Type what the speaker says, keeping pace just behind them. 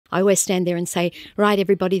I always stand there and say, right,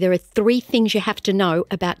 everybody, there are 3 things you have to know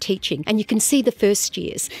about teaching. And you can see the first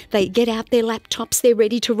years. They get out their laptops, they're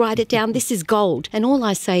ready to write it down. This is gold. And all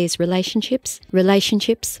I say is relationships,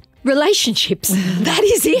 relationships, relationships. That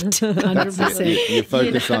is it. 100%. You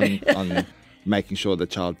focus on making sure the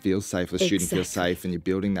child feels safe, the student feels safe, and you're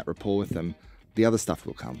building that rapport with them. The other stuff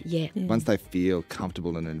will come. Yeah. Once they feel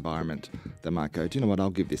comfortable in an environment, they might go, do you know what, I'll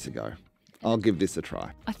give this a go. I'll give this a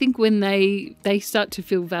try. I think when they start to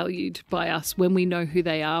feel valued by us, when we know who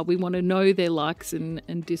they are, we want to know their likes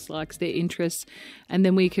and dislikes, their interests, and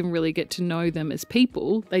then we can really get to know them as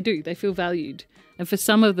people. They feel valued. And for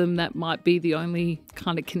some of them, that might be the only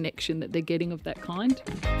kind of connection that they're getting of that kind.